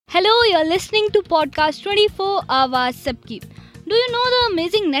Hello, you're listening to podcast 24 Awaaz Sabki. Do you know the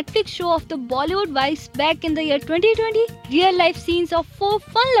amazing Netflix show of the Bollywood wives back in the year 2020? Real life scenes of 4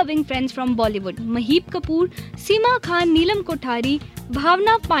 fun-loving friends from Bollywood. Maheep Kapoor, Seema Khan, Neelam Kothari,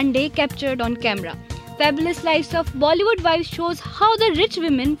 Bhavna Pandey captured on camera. Fabulous Lives of Bollywood Wives shows how the rich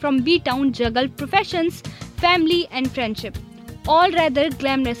women from B-Town juggle professions, family and friendship. All rather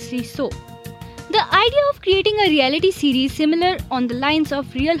glamorously so. The idea of creating a reality series similar on the lines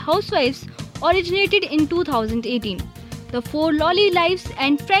of Real Housewives originated in 2018. The 4 lolly lives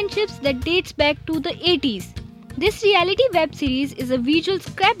and friendships that dates back to the 80s. This reality web series is a visual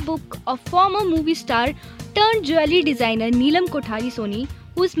scrapbook of former movie star turned jewelry designer Neelam Kothari Soni,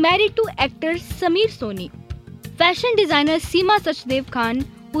 who is married to actor Sameer Soni. Fashion designer Seema Sachdev Khan,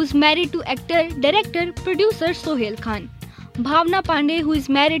 who is married to actor, director, producer Sohail Khan. Bhavna Pandey, who is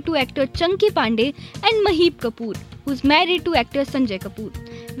married to actor Chunky Pandey, and Maheep Kapoor, who is married to actor Sanjay Kapoor.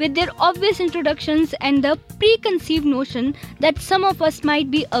 With their obvious introductions and the preconceived notion that some of us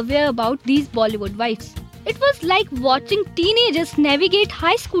might be aware about these Bollywood wives. It was like watching teenagers navigate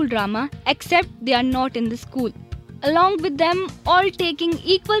high school drama, except they are not in the school. Along with them all taking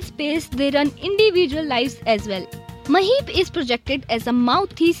equal space, they run individual lives as well. Maheep is projected as a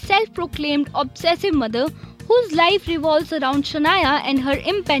mouthy, self-proclaimed obsessive mother whose life revolves around Shania and her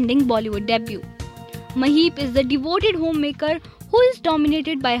impending Bollywood debut. Maheep is the devoted homemaker who is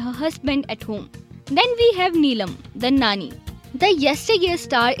dominated by her husband at home. Then we have Neelam, the nanny. The yesteryear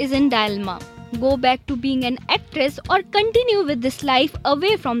star is in dilemma. Go back to being an actress or continue with this life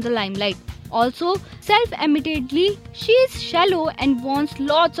away from the limelight. Also, self-admittedly, she is shallow and wants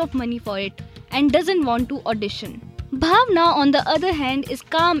lots of money for it and doesn't want to audition. Bhavna, on the other hand, is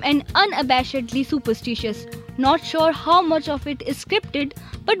calm and unabashedly superstitious. Not sure how much of it is scripted,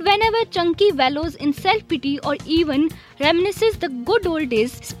 but whenever Chunky wallows in self-pity or even reminisces the good old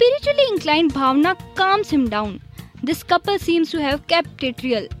days, spiritually inclined Bhavna calms him down. This couple seems to have kept it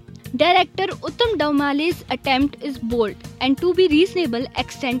real. Director Uttam Dawmale's attempt is bold and, to be reasonable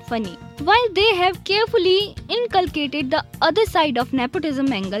extent, funny. While they have carefully inculcated the other side of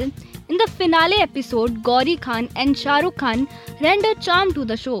nepotism angle, in the finale episode, Gauri Khan and Shah Rukh Khan render charm to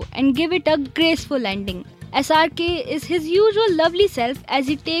the show and give it a graceful ending. SRK is his usual lovely self as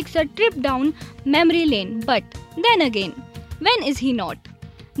he takes a trip down memory lane, but then again, when is he not?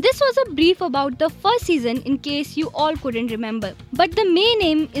 This was a brief about the first season in case you all couldn't remember. But the main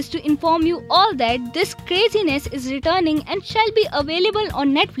aim is to inform you all that this craziness is returning and shall be available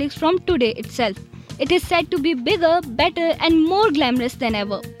on Netflix from today itself. It is said to be bigger, better and more glamorous than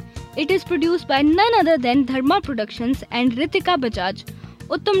ever. It is produced by none other than Dharma Productions and Ritika Bajaj.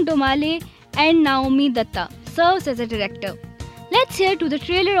 Uttam Dawmale and Naomi Datta serves as a director. Let's hear to the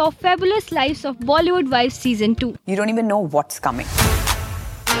trailer of Fabulous Lives of Bollywood Wives Season 2. You don't even know what's coming.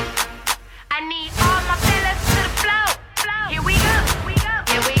 I need all my fellas to the flow. Here we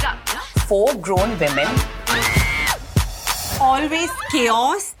go. 4 grown women. Always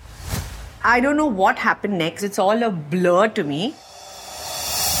chaos. I don't know what happened next. It's all a blur to me.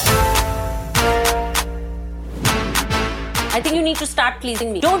 I think you need to start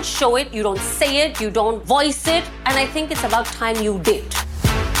pleasing me. Don't show it, you don't say it, you don't voice it, and I think it's about time you did.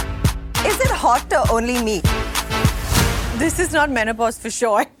 Is it hot or only me? This is not menopause for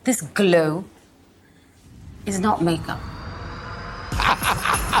sure. This glow is not makeup.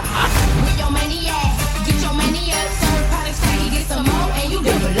 With your money, get your money up. Certain products stack it, get some more, and you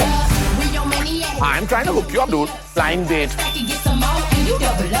double up. With your money, I'm trying to hook you up, dude. Blind date. stack it, get some more, and you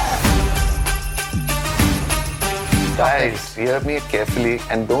double up. Guys, hear me carefully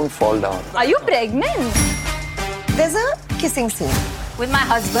and don't fall down. Are you pregnant? There's a kissing scene. With my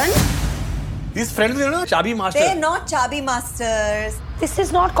husband? These friends, you know, Chabi Master. They're not Chabi Masters. This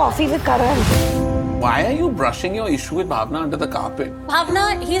is not coffee with Karan. Why are you brushing your issue with Bhavna under the carpet?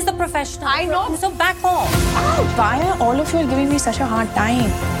 Bhavna, he's the professional. I know. So back home. Why are all of you giving me such a hard time?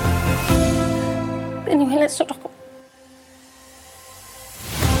 Anyway, let's not talk about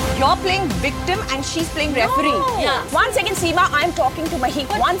You're playing victim and she's playing referee. Yeah. 1 second, Seema, I'm talking to Maheep.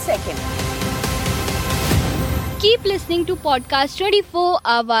 1 second. Keep listening to podcast 24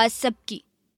 Awaaz Sabki.